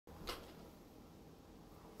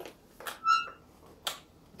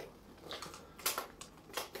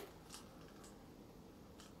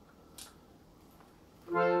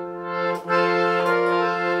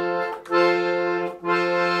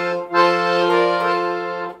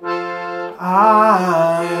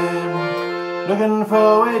Looking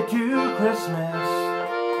forward to Christmas.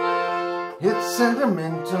 It's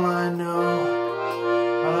sentimental, I know,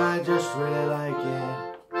 but I just really like it.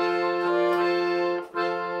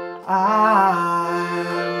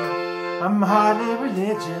 I'm hardly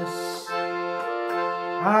religious.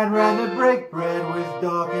 I'd rather break bread with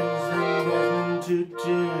Dawkins than Desmond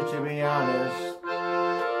Tutu, to be honest.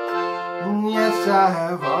 And yes, I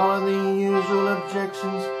have all the usual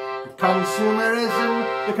objections: the consumerism,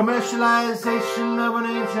 the commercialization of an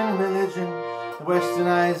ancient religion, the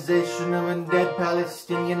westernization of a dead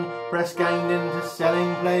Palestinian press ganged into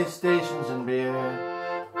selling PlayStations and beer.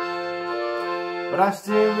 But I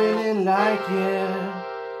still really like it.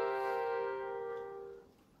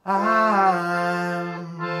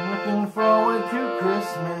 I'm looking forward to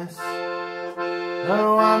Christmas,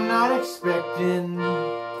 though I'm not expecting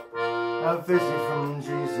a visit from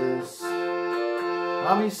Jesus.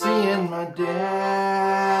 I'll be seeing my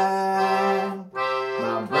dad,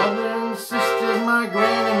 my brother and sisters, my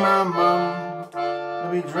gran and my mum.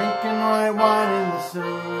 They'll be drinking white wine in the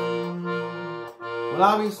sun. Well,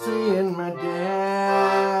 I'll be seeing my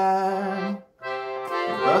dad,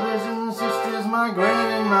 my brothers and sisters, my gran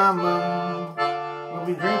and my mum. We'll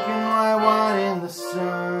be drinking white wine in the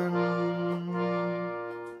sun.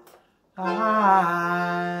 I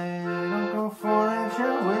don't go for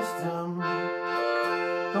ancient wisdom.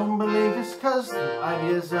 Don't believe just 'cause the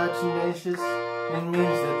ideas are tenacious, it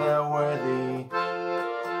means that they're worthy.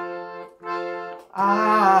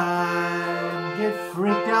 I get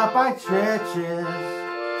freaked out by churches.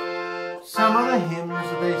 Some of the hymns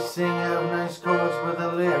that they sing have nice chords, but the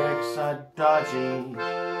lyrics are dodgy.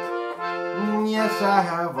 Yes, I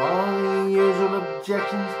have all the usual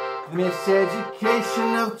objections: the miseducation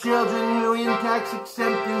of children who in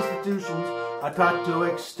tax-exempt institutions are taught to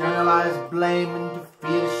externalize blame and to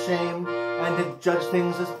feel ashamed and to judge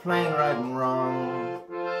things as plain right and wrong.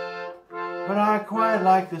 But I quite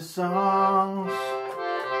like the songs.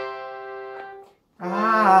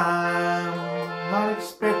 I'm not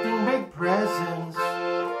expecting big presents.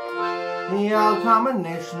 The old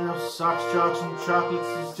combination of socks, chalks, and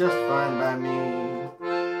chocolates is just fine by me.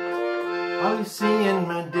 I'll be seeing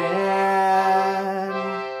my dad,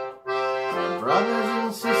 my brothers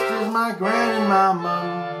and sisters, my gran and my mum.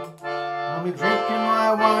 I'll be drinking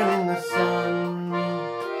white wine in the sun.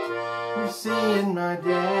 I'll be seeing my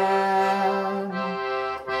dad,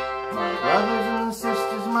 my brothers and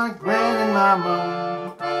sisters, my gran and my mum.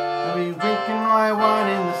 I'll be drinking white wine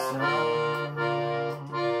in the sun.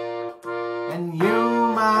 And you,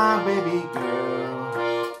 my baby girl,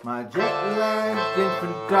 my jet-lagged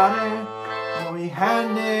infant daughter, will be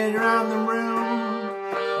handed around the room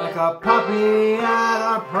like a puppy at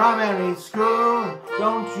a primary school.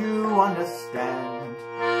 Don't you understand?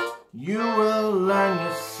 You will learn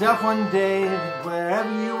yourself one day that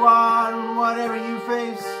wherever you are and whatever you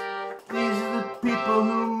face, these are the people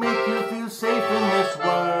who make you feel safe in this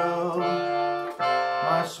world.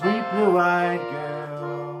 My sweet blue-eyed girl.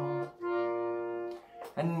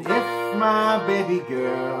 And if, my baby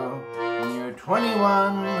girl, when you're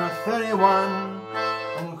 21 or 31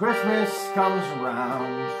 and Christmas comes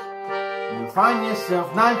around, you find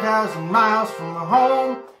yourself 9,000 miles from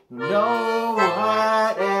home, you know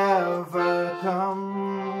whatever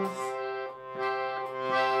comes.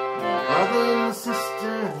 Your brother and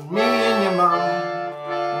sister and me and your mom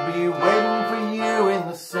will be waiting for you in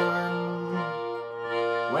the sun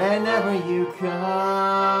whenever you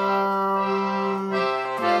come.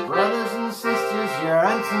 Your brothers and sisters, your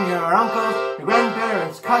aunts and your uncles, your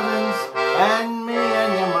grandparents, cousins, and me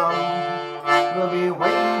and your mom will be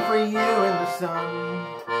waiting for you in the sun,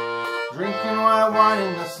 drinking white wine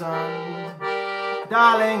in the sun.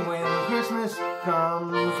 Darling, when Christmas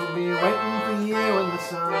comes, we'll be waiting for you in the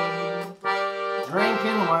sun,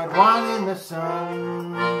 drinking white wine in the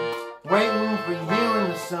sun, waiting for you in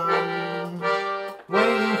the sun,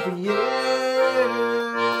 waiting for you.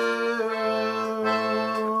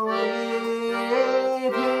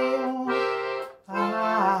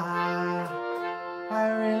 I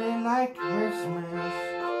really like Christmas.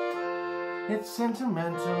 It's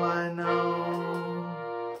sentimental, I know.